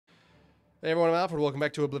Hey everyone, I'm Alfred. Welcome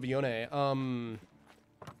back to Oblivion.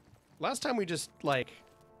 Last time we just, like,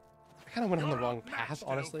 I kind of went on the wrong path,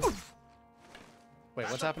 honestly. Wait,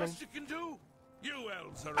 what's happening? You can do. You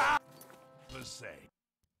elves are the same.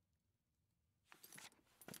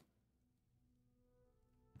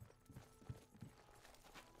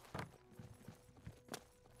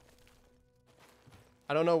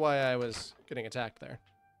 I don't know why I was getting attacked there.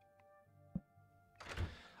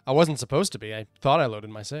 I wasn't supposed to be. I thought I loaded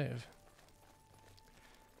my save.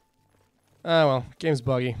 Ah, well, game's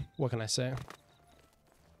buggy. What can I say?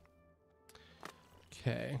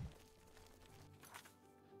 Okay.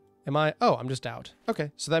 Am I... Oh, I'm just out. Okay,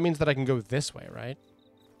 so that means that I can go this way, right?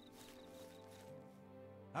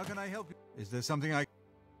 How can I help you? Is there something I...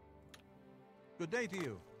 Good day to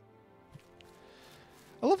you.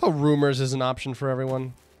 I love how rumors is an option for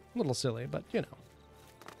everyone. A little silly, but, you know.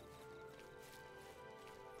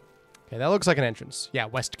 Okay, that looks like an entrance. Yeah,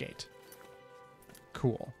 West Gate.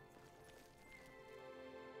 Cool.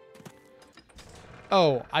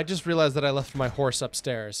 Oh, I just realized that I left my horse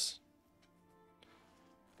upstairs.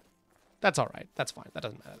 That's all right. That's fine. That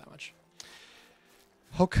doesn't matter that much.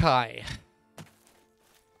 Okay.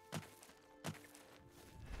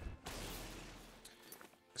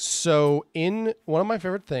 So, in one of my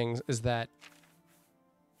favorite things is that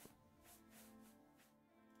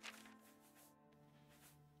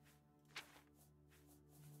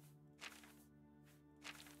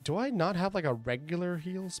do I not have like a regular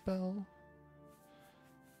heal spell?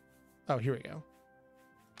 Oh, here we go.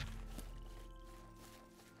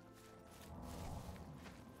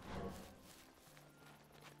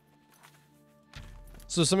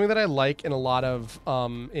 So something that I like in a lot of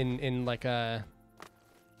in like a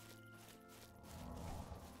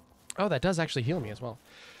oh, that does actually heal me as well.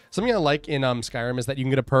 Something I like in Skyrim is that you can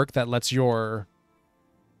get a perk that lets your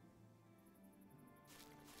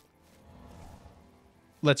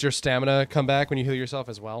stamina come back when you heal yourself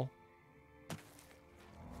as well.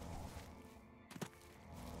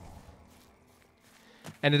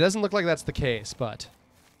 And it doesn't look like that's the case, but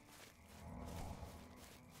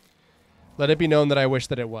let it be known that I wish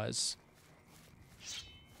that it was.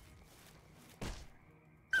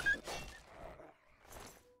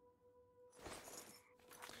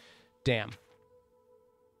 Damn.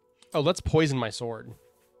 Oh, let's poison my sword.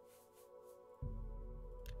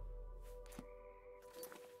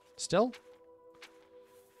 Still?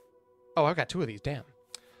 Oh, I've got two of these. Damn.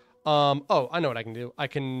 Oh, I know what I can do. I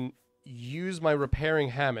can use my repairing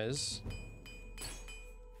hammers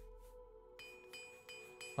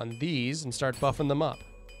on these and start buffing them up.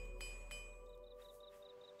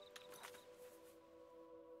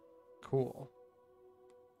 Cool.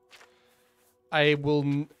 I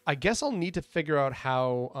guess I'll need to figure out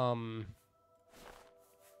how, hell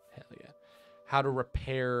yeah, how to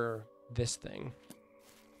repair this thing.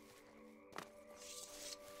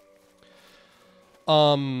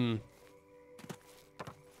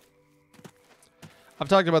 I've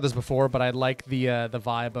talked about this before, but I like the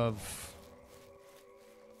vibe of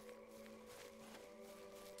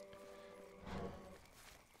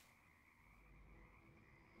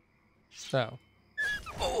oh.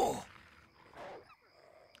 Oh.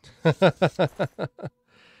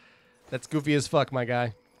 That's goofy as fuck, my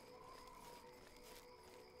guy.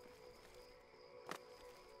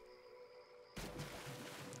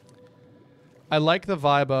 I like the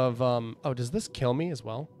vibe of oh, does this kill me as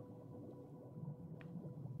well?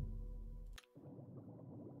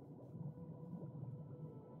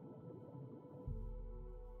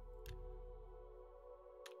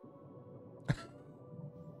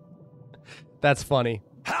 That's funny.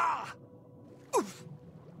 Ha! Oof!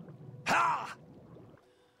 Ha!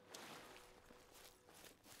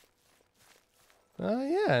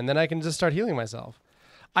 Yeah, and then I can just start healing myself.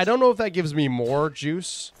 I don't know if that gives me more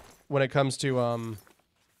juice when it comes to oh,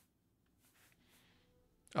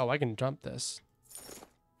 I can jump this.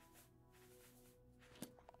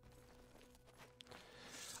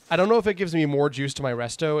 I don't know if it gives me more juice to my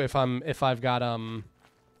resto if I've got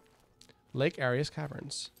Lake Arius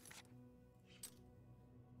Caverns.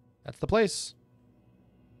 That's the place.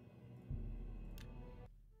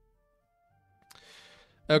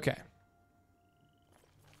 Okay.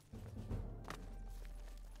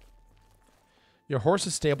 Your horse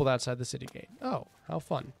is stabled outside the city gate. Oh, how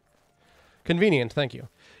fun. Convenient, thank you.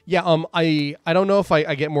 Yeah, I don't know if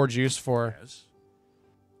I get more juice for Yes.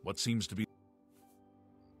 What seems to be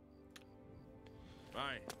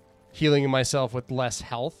healing myself with less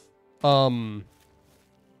health.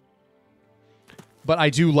 But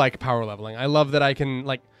I do like power leveling. I love that I can,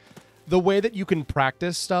 like, the way that you can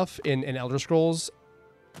practice stuff in Elder Scrolls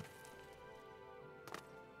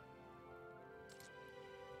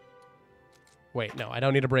Wait, no, I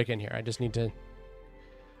don't need to break in here. I just need to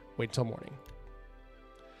wait till morning.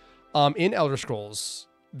 In Elder Scrolls,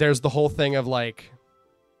 there's the whole thing of like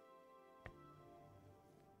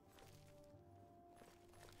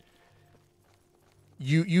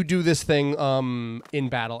you do this thing in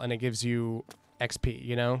battle and it gives you XP,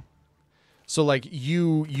 you know? So like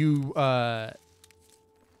you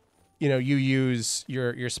use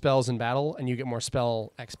your spells in battle and you get more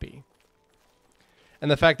spell XP. And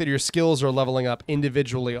the fact that your skills are leveling up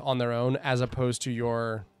individually on their own as opposed to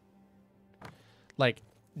your like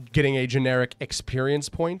getting a generic experience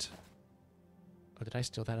point. Oh, did I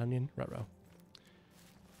steal that onion? Ruh-roh.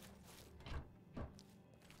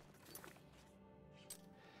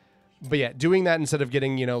 But yeah, doing that instead of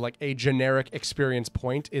getting, like a generic experience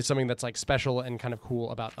point is something that's like special and kind of cool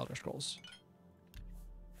about Elder Scrolls.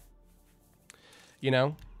 You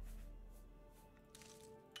know?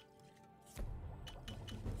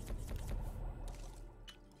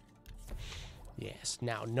 Yes,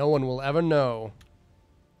 now no one will ever know.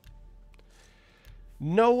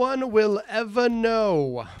 No one will ever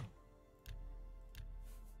know.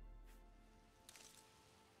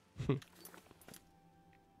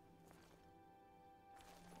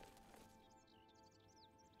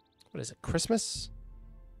 What is it, Christmas?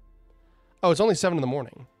 Oh, it's only 7 in the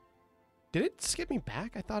morning. Did it skip me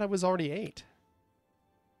back? I thought I was already 8.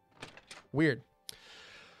 Weird.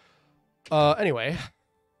 Anyway.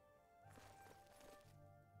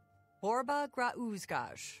 Borba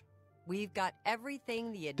Grauzgaj. We've got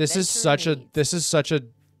everything the adventurer This is such a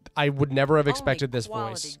I would never have expected Only this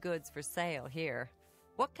quality voice. goods for sale here.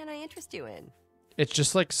 What can I interest you in? It's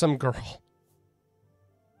just like some girl.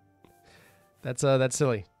 That's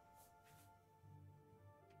silly.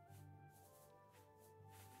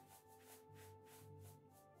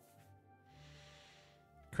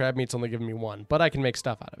 Crab meat's only giving me 1, but I can make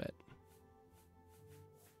stuff out of it.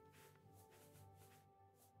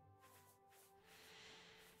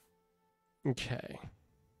 Okay.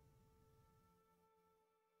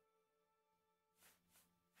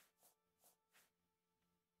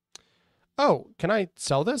 Oh, can I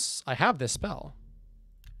sell this? I have this spell.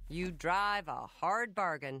 You drive a hard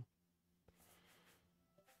bargain.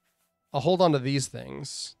 I'll hold on to these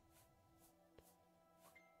things.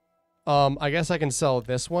 I guess I can sell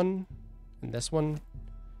this one, and this one,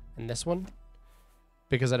 and this one,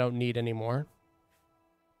 because I don't need any more.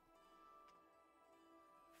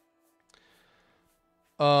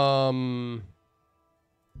 I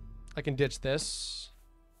can ditch this.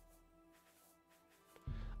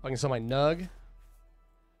 I can sell my nug. I can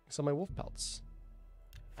sell my wolf pelts.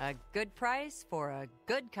 A good price for a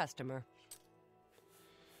good customer.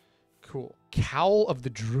 Cool. Cowl of the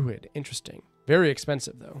Druid. Interesting. Very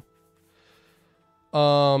expensive, though.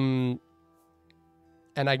 And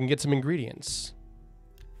I can get some ingredients.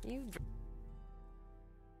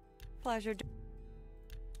 Pleasure.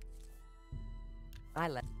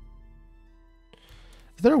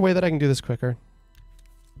 Is there a way that I can do this quicker?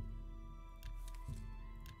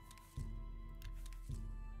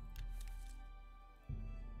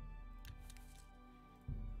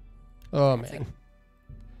 Oh man.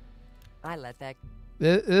 I let that.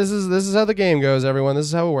 This is how the game goes, everyone. This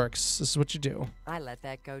is how it works. This is what you do. I let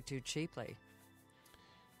that go too cheaply.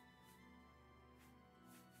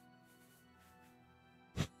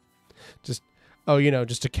 Just,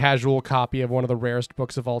 just a casual copy of one of the rarest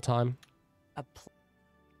books of all time.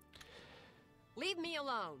 Leave me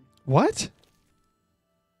alone. What?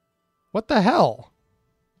 What the hell?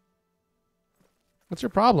 What's your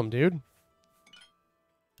problem, dude?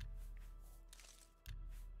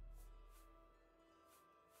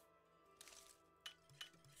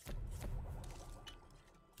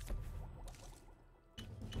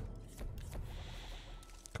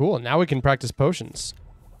 Cool, now we can practice potions.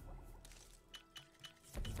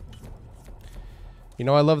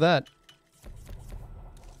 I love that.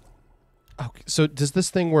 Okay, so does this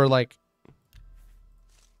thing where, like...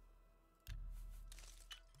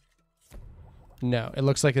 No, it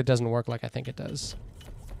looks like it doesn't work like I think it does.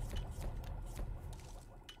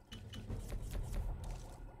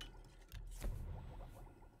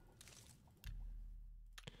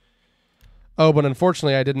 Oh, but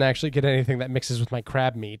unfortunately, I didn't actually get anything that mixes with my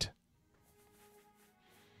crab meat.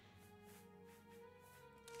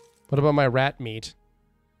 What about my rat meat?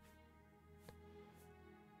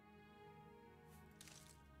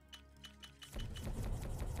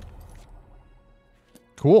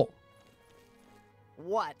 Cool.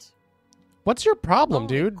 What? What's your problem,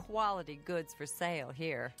 Only dude? Quality goods for sale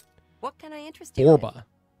here. What can I interest you in? Borba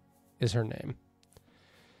is her name.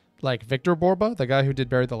 Like Victor Borba, the guy who did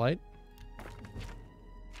Bury the Light?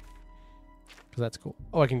 Because that's cool.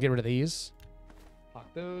 Oh, I can get rid of these.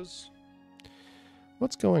 Lock those.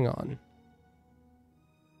 What's going on?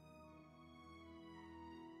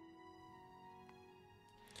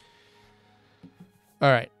 All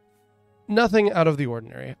right. Nothing out of the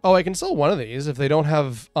ordinary. Oh, I can sell one of these. If they don't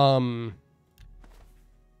have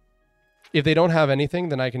anything,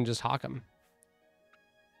 then I can just hawk them.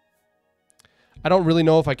 I don't really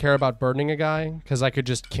know if I care about burdening a guy, because I could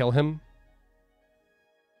just kill him.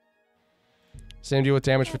 Same deal with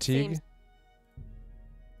damage fatigue.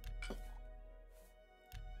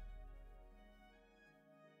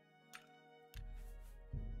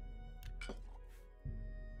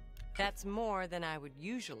 That's more than I would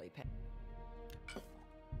usually pay.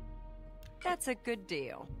 That's a good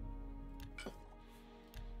deal.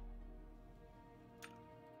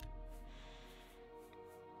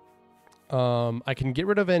 I can get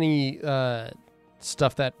rid of any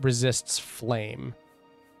stuff that resists flame,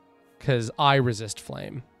 because I resist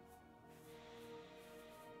flame.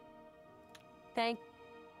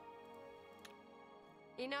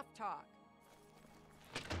 Enough talk.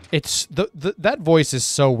 It's that voice is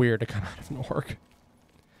so weird to come out of an orc.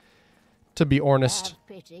 To be honest. Have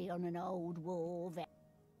pity on an old wolf.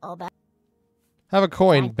 Have a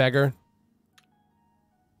coin, beggar.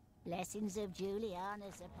 Blessings of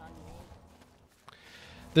Julianus upon thee.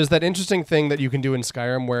 There's that interesting thing that you can do in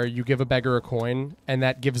Skyrim where you give a beggar a coin and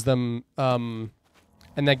that gives them and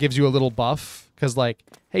that gives you a little buff, because like,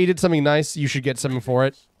 hey, you did something nice, you should get something for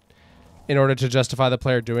it, in order to justify the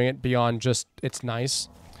player doing it beyond just it's nice.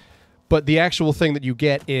 But the actual thing that you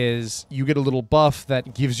get is you get a little buff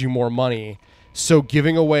that gives you more money. So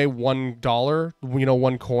giving away $1,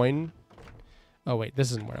 one coin. Oh wait,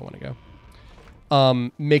 this isn't where I want to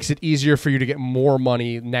go. Makes it easier for you to get more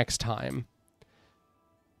money next time.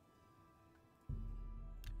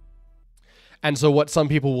 And so what some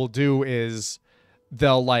people will do is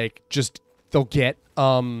they'll get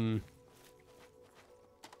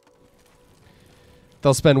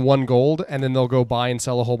they'll spend 1 gold and then they'll go buy and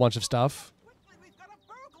sell a whole bunch of stuff. We've got a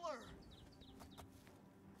burglar.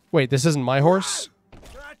 Wait, this isn't my horse?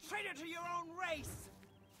 You're a traitor to your own race.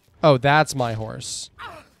 Oh, that's my horse.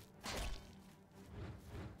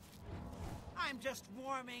 I'm just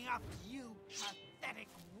warming up, you pathetic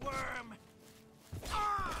worm.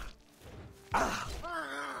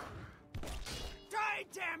 Die,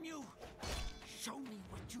 damn you! Show me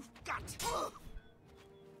what you've got.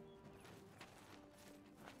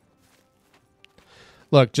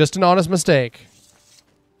 Look, just an honest mistake.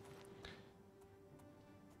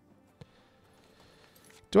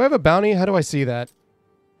 Do I have a bounty? How do I see that?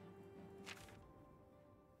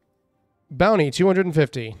 Bounty,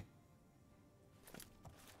 250.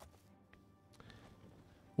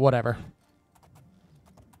 Whatever.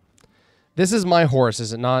 This is my horse,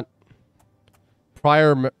 is it not?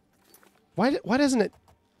 Prior... Why doesn't it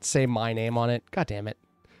say my name on it? God damn it.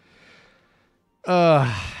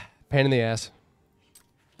 Pain in the ass.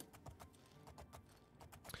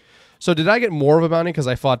 So did I get more of a bounty because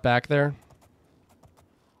I fought back there?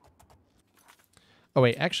 Oh,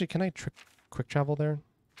 wait. Actually, can I quick travel there?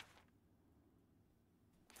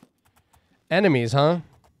 Enemies, huh?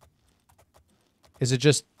 Is it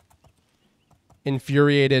just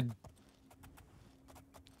infuriated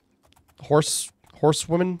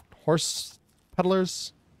horsewomen? Horse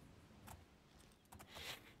peddlers?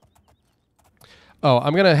 Oh,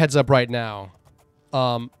 I'm going to heads up right now.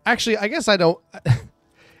 Actually, I guess I don't...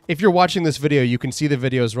 If you're watching this video, you can see the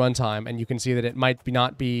video's runtime, and you can see that it might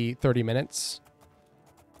not be 30 minutes.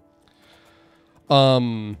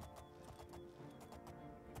 But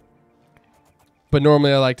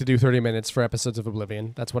normally I like to do 30 minutes for episodes of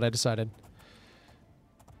Oblivion. That's what I decided.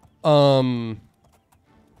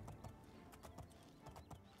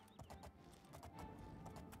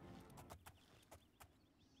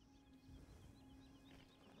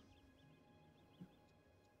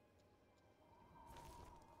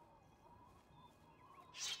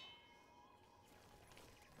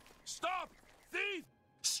 Stop! Thief!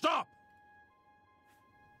 Stop!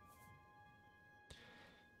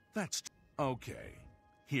 That's... Okay.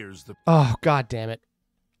 Here's the... Oh, god damn it.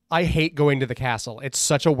 I hate going to the castle. It's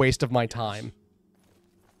such a waste of my time.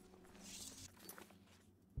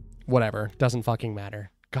 Whatever. Doesn't fucking matter.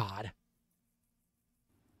 God.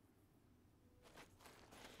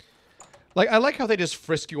 Like, I like how they just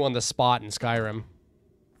frisk you on the spot in Skyrim.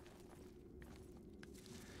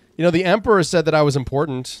 You know, the Emperor said that I was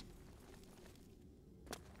important.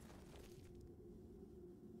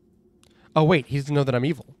 Oh, wait. He doesn't know that I'm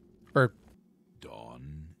evil. Or...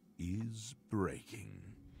 Dawn is breaking.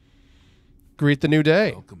 Greet the new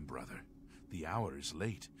day. Welcome, brother. The hour is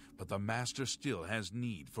late, but the Master still has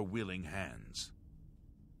need for willing hands.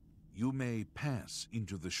 You may pass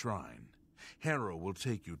into the shrine. Hera will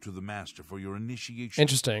take you to the Master for your initiation.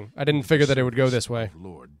 Interesting. I didn't figure that it would go this way.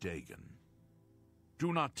 Lord Dagon.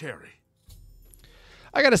 Do not tarry.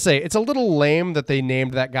 I gotta say, it's a little lame that they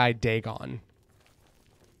named that guy Dagon.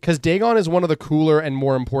 Because Dagon is one of the cooler and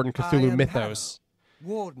more important Cthulhu mythos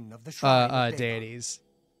Warden of the Shrine of Dagon. deities.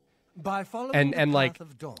 By following And the like, path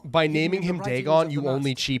of dawn, by hidden naming in him the writings Dagon, of the you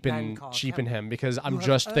only Master, cheapen Dankar him Temple, because I'm you have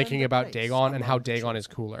just earned thinking a about place Dagon and how among the Dagon is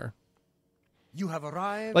chosen. cooler. You have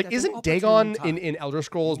arrived Like, at an isn't Dagon opportune in time. Elder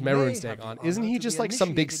Scrolls You may Mehrunes have the Dagon? honor Isn't he to just be like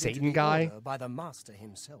some big initiated into Satan the guy? order by the Master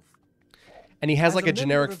himself. And he has As like a a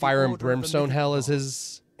generic member of the fire and Order of the brimstone Mythic hell as Dawn,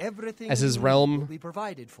 his Everything his you need realm. will be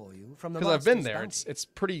provided for you from the Because I've been Master's there. bounty. It's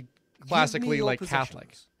pretty Give me classically your like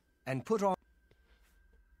Catholic. possessions and put on.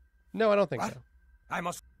 No, I don't think What? so. I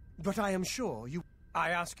must, but I am sure you.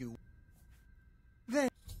 I ask you. Then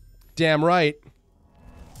Damn right.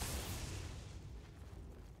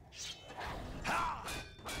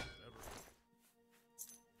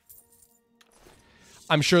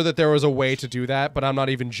 I'm sure that there was a way to do that, but I'm not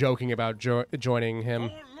even joking about joining him.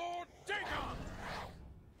 For Lord Dagon!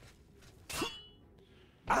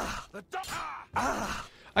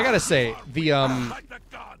 I gotta say, the Like the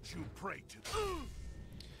gods you pray to.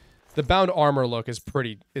 the bound armor look is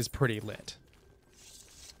pretty lit.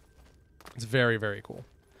 It's very, very cool.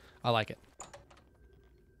 I like it.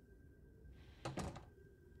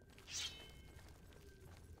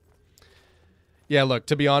 Yeah, look,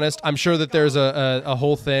 to be honest, I'm sure that there's a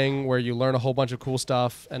whole thing where you learn a whole bunch of cool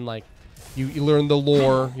stuff and like you learn the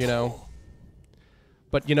lore, you know.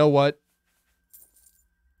 But you know what?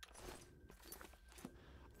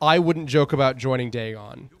 I wouldn't joke about joining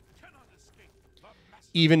Dagon.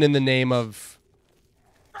 Even in the name of...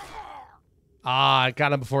 Ah, I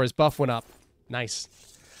got him before his buff went up. Nice.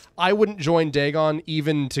 I wouldn't join Dagon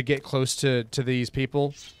even to get close to these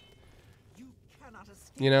people. you cannot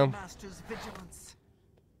escape You know? the Master's vigilance.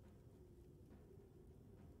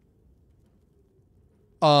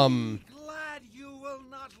 Glad you will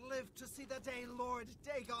not live to see the day Lord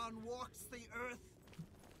Dagon walks the earth.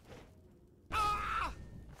 Ah!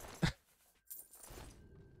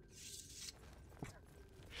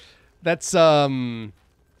 That's, What's that?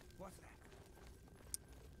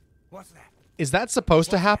 What's that? is that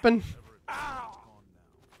supposed to happen?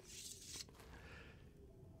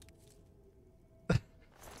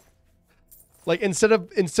 Like, instead of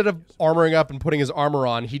armoring up and putting his armor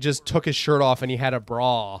on, he just took his shirt off and he had a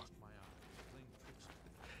bra.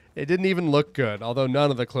 It didn't even look good, although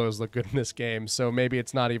none of the clothes look good in this game, so maybe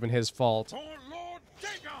it's not even his fault. For Lord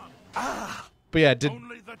Dagon! But yeah,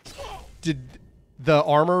 Only the did the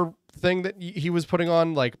armor thing that he was putting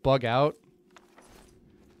on, like, bug out?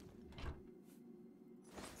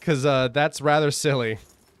 Because that's rather silly.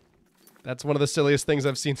 That's one of the silliest things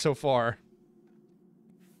I've seen so far.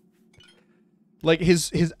 Like,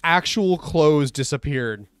 his actual clothes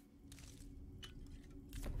disappeared.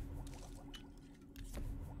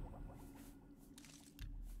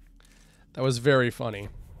 That was very funny.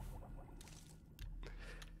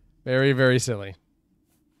 Very, very silly.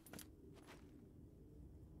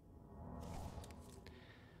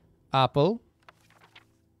 Apple.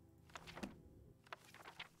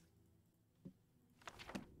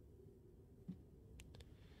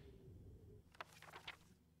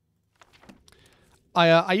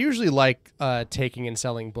 I usually like taking and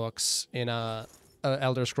selling books in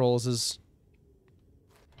Elder Scrolls. Is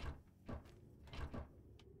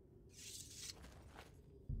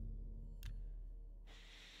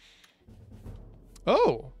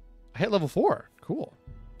oh, I hit level 4. Cool.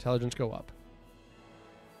 Intelligence go up.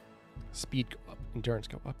 Speed go up. Endurance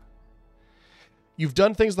go up. You've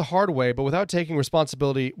done things the hard way, but without taking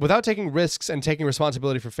responsibility, without taking risks and taking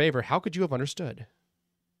responsibility for favor, how could you have understood?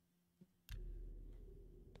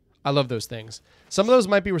 I love those things. Some of those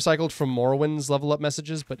might be recycled from Morrowind's level up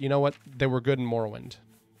messages, but you know what? They were good in Morrowind.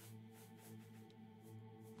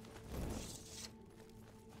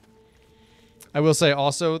 I will say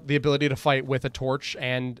also the ability to fight with a torch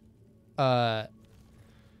and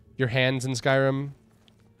your hands in Skyrim,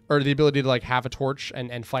 or the ability to like have a torch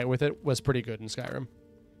and fight with it was pretty good in Skyrim.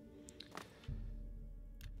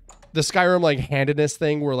 The Skyrim like handedness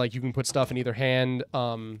thing where like you can put stuff in either hand,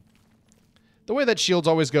 the way that shields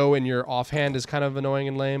always go in your offhand is kind of annoying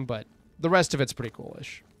and lame, but the rest of it's pretty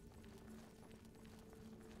coolish.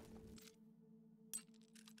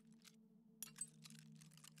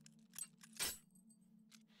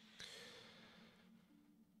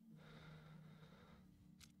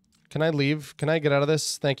 Can I leave? Can I get out of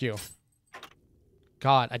this? Thank you.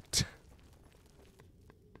 God,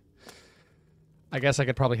 I guess I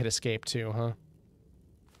could probably hit escape too, huh?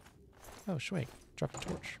 Oh, Schwake. Drop the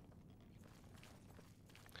torch.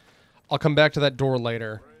 I'll come back to that door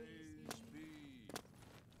later.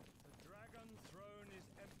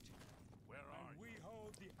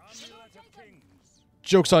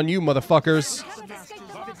 Joke's on you, motherfuckers.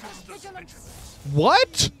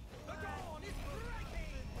 What?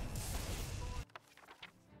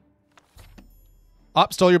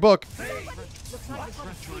 Op, stole your book.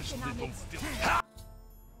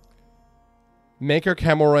 Maker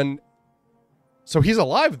Cameron. So he's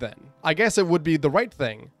alive then. I guess it would be the right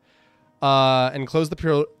thing. And close the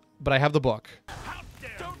pure. But I have the book.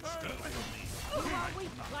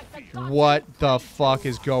 What the fuck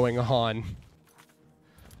is going on?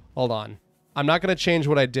 Hold on. I'm not going to change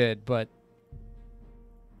what I did, but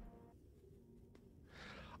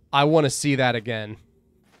I want to see that again,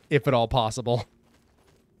 if at all possible.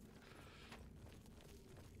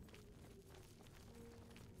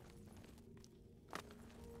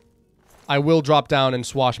 I will drop down and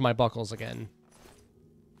swash my buckles again.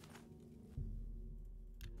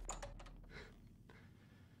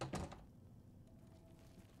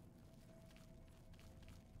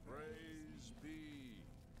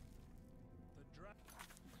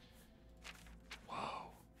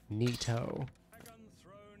 Whoa. Neato.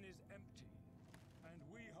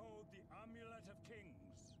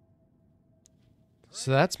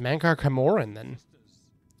 So that's Mankar Camoran then.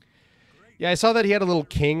 Yeah, I saw that he had a little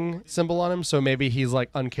king symbol on him, so maybe he's like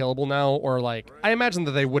unkillable now, or like I imagine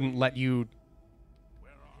that they wouldn't let you,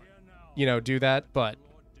 you know, do that, but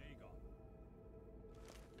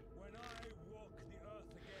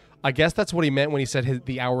I guess that's what he meant when he said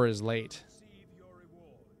the hour is late.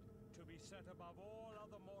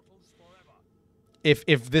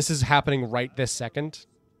 If this is happening right this second.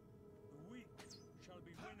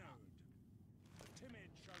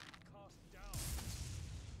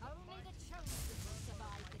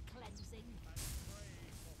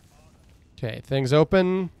 Okay, things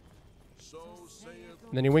open.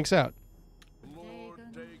 And then he winks out.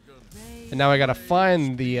 And now I gotta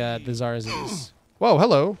find the Zarzis. Whoa,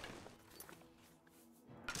 hello.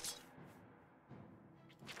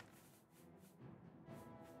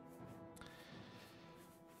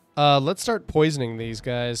 Let's start poisoning these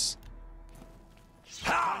guys.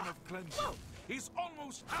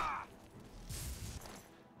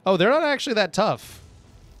 Oh, they're not actually that tough.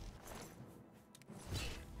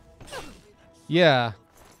 Yeah.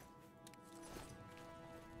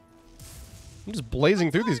 I'm just blazing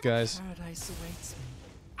through these guys.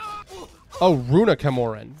 Oh, Runa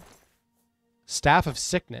Camoran. Staff of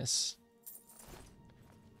Sickness.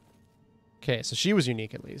 Okay, so she was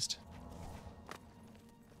unique at least.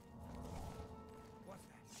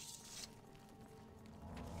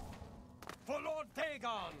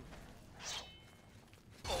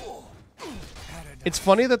 It's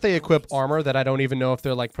funny that they equip armor that I don't even know if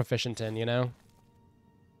they're like proficient in, you know?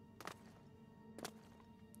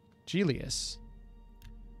 Gelius.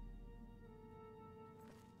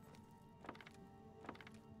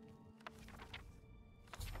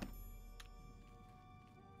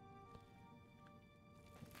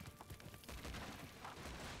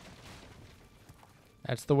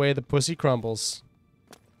 That's the way the pussy crumbles.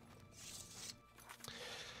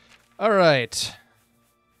 All right.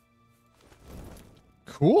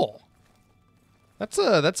 Cool. That's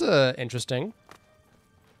interesting.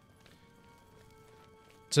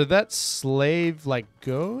 Did that slave like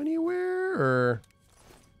go anywhere or?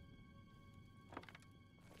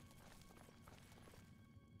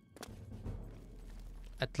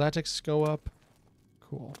 Athletics go up.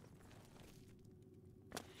 Cool.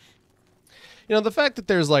 You know, the fact that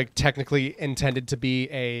there's like technically intended to be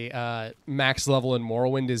a max level in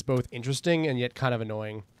Morrowind is both interesting and yet kind of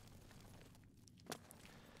annoying.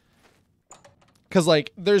 Because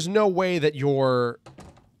like there's no way that your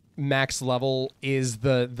max level is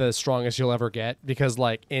the strongest you'll ever get, because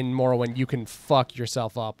like in Morrowind you can fuck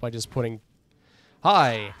yourself up by just putting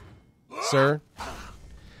hi sir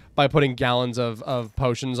by putting gallons of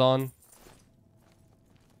potions on.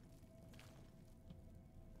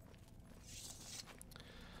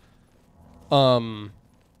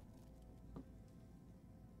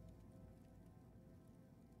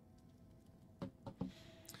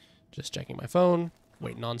 Just checking my phone,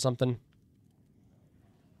 waiting on something.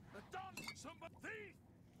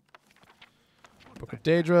 Book of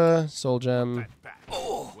Daedra, Soul Gem.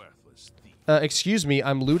 Excuse me,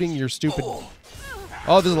 I'm looting your stupid...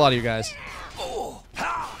 Oh, there's a lot of you guys.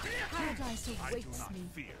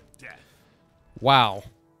 Wow.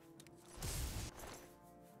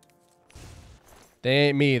 They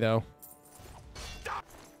ain't me, though.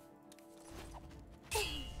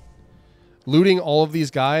 Looting all of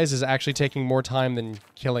these guys is actually taking more time than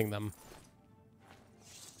killing them.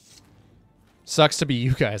 Sucks to be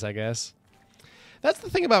you guys, I guess. That's the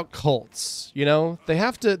thing about cults, you know? They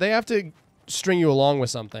have to string you along with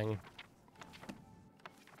something.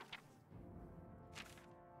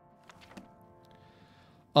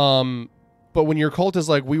 But when your cult is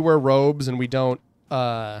like, we wear robes and we don't,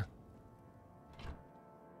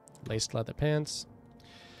 laced leather pants.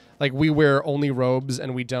 Like, we wear only robes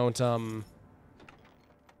and we don't,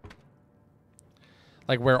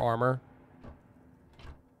 like, wear armor.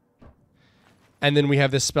 And then we have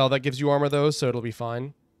this spell that gives you armor, though, so it'll be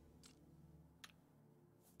fine.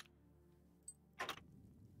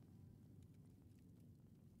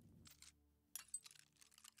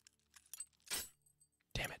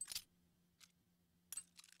 Damn it.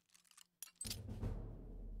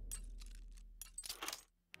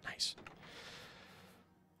 Nice.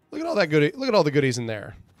 Look at all that goodie. Look at all the goodies in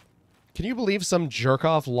there. Can you believe some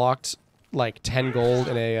jerk-off locked, like, 10 gold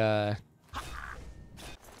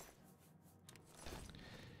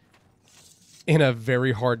in a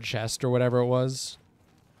very hard chest or whatever it was?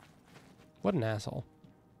 What an asshole.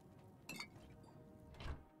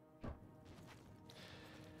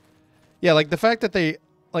 Yeah, like the fact that they,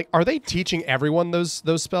 like, are they teaching everyone those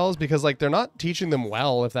spells? Because, like, they're not teaching them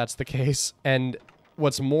well if that's the case. And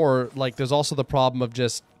what's more, like, there's also the problem of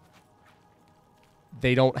just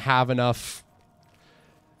they don't have enough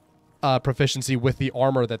proficiency with the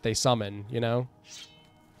armor that they summon, you know?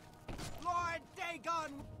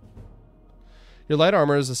 Your light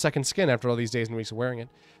armor is a second skin after all these days and weeks of wearing it.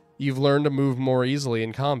 You've learned to move more easily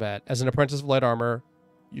in combat. As an apprentice of light armor,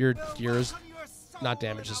 your gear is not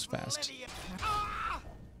damaged as fast.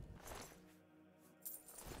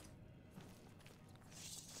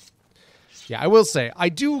 Yeah, I will say, I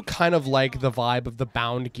do kind of like the vibe of the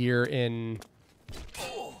bound gear in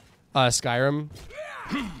Skyrim.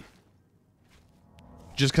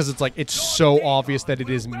 Just because it's like, it's so obvious that it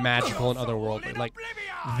is magical and otherworldly. Like,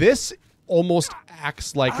 this almost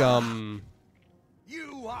acts like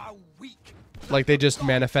You are weak. like they just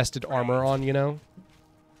manifested armor on, you know?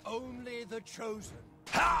 Only the chosen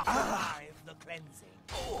survive the cleansing.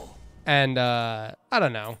 And I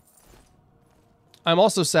don't know. I'm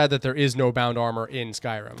also sad that there is no bound armor in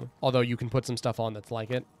Skyrim, although you can put some stuff on that's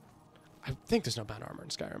like it. I think there's no bound armor in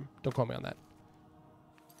Skyrim. Don't quote me on that.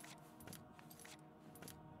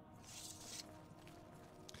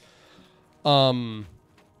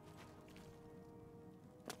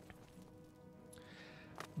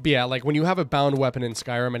 But yeah, like when you have a bound weapon in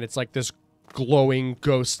Skyrim and it's like this glowing,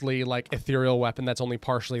 ghostly, like ethereal weapon that's only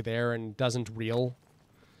partially there and doesn't reel.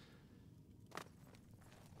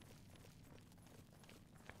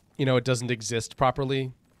 You know, it doesn't exist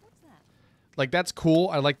properly. What's that? Like, that's cool.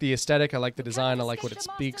 I like the aesthetic. I like the design. I like what it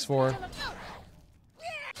speaks for.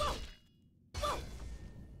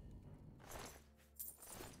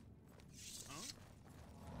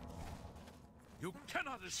 You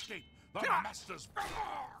cannot escape the master's.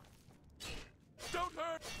 Don't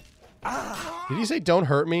hurt. Did he say don't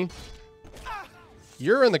hurt me?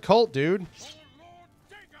 You're in the cult, dude.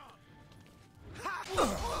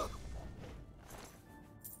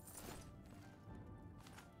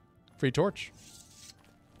 Free torch.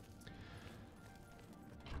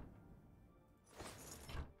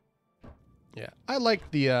 Yeah, I like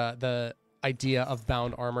the idea of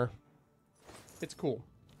bound armor. It's cool.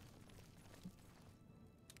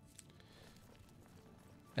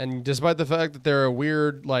 And despite the fact that they're a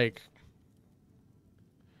weird, like,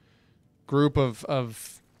 group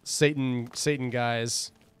of Satan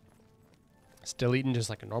guys, still eating just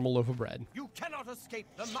like a normal loaf of bread. You cannot escape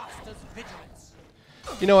the master's vigilance.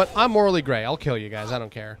 You know what? I'm morally gray. I'll kill you guys. I don't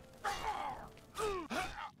care. For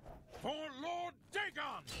Lord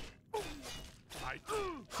Dagon. All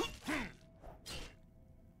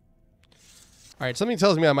right, something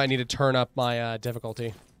tells me I might need to turn up my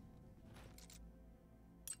difficulty.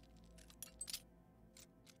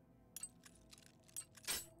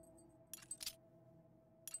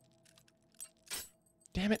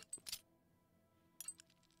 Damn it.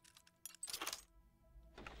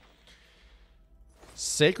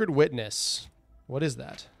 Sacred Witness. What is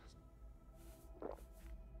that?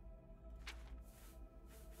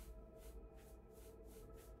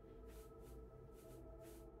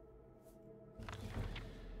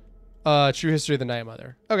 True History of the Night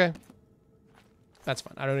Mother. Okay. That's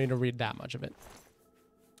fine. I don't need to read that much of it.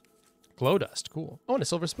 Glow dust. Cool. Oh, and a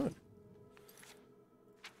silver spoon.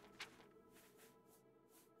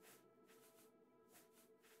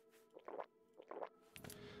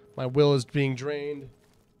 My will is being drained.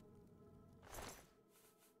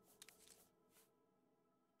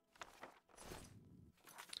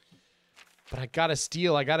 But I gotta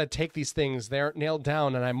steal. I gotta take these things. They're nailed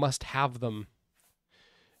down, and I must have them.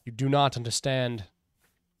 You do not understand.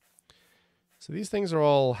 So these things are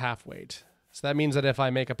all half weight. So that means that if I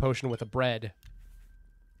make a potion with a bread,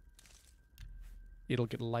 it'll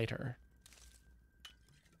get lighter.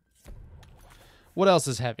 What else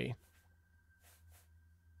is heavy?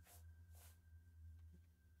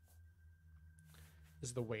 This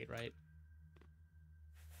is the weight, right?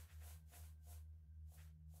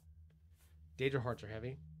 Daedra hearts are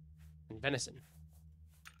heavy. And venison.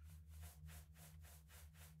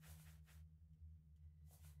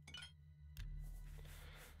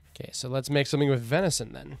 Okay, so let's make something with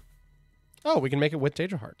venison then. Oh, we can make it with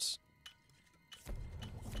Daedra hearts.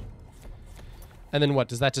 And then what?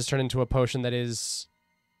 Does that just turn into a potion that is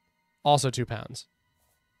also 2 pounds?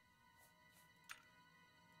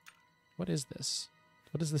 What is this?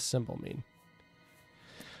 What does this symbol mean?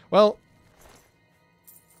 Well,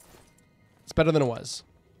 it's better than it was.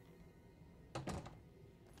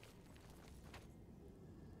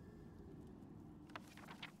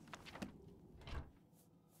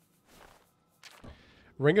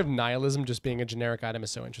 Ring of Nihilism just being a generic item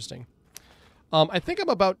is so interesting. I think I'm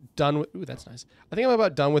about done with... Ooh, that's nice. I think I'm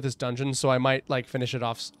about done with this dungeon, so I might, like, finish it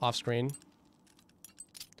off screen.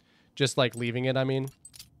 Just, like, leaving it, I mean.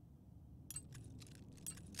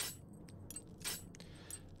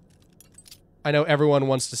 I know everyone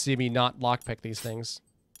wants to see me not lockpick these things.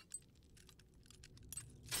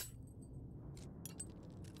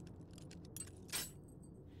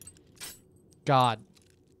 God.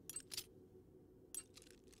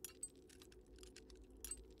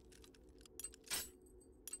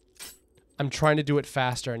 I'm trying to do it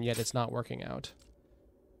faster, and yet it's not working out.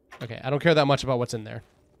 Okay, I don't care that much about what's in there.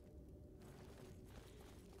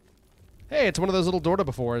 Hey, it's one of those little door to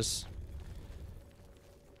befores.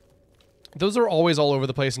 Those are always all over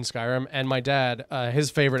the place in Skyrim, and my dad, his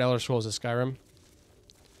favorite Elder Scrolls is Skyrim.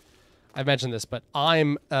 I've mentioned this, but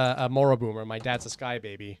I'm a Morrowboomer. My dad's a Sky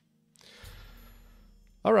baby.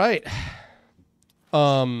 All right.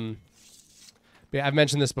 Yeah, I've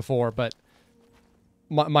mentioned this before, but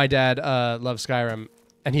my dad loves Skyrim,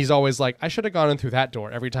 and he's always like, I should have gone in through that door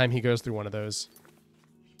every time he goes through one of those.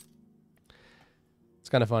 It's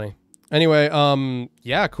kind of funny. Anyway,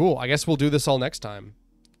 yeah, cool. I guess we'll do this all next time.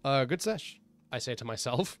 Good sesh, I say to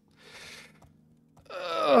myself.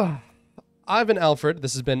 I've been Alfred.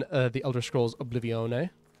 This has been the Elder Scrolls Oblivion.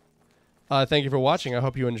 Thank you for watching. I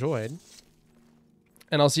hope you enjoyed.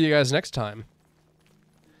 And I'll see you guys next time.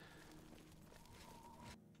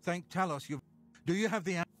 Thank Talos. Do you have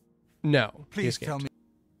the answer? No. Please tell me.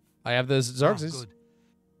 I have the Xarxes. Oh, good.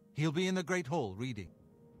 He'll be in the Great Hall reading.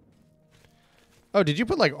 Oh, did you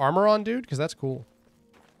put like armor on, dude? Because that's cool.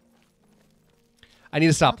 I need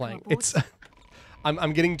to stop playing. It's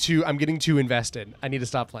I'm getting too invested. I need to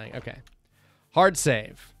stop playing. Okay. Hard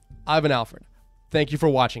save. I've been Alfred. Thank you for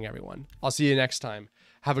watching, everyone. I'll see you next time.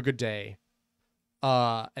 Have a good day.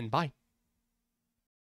 And bye.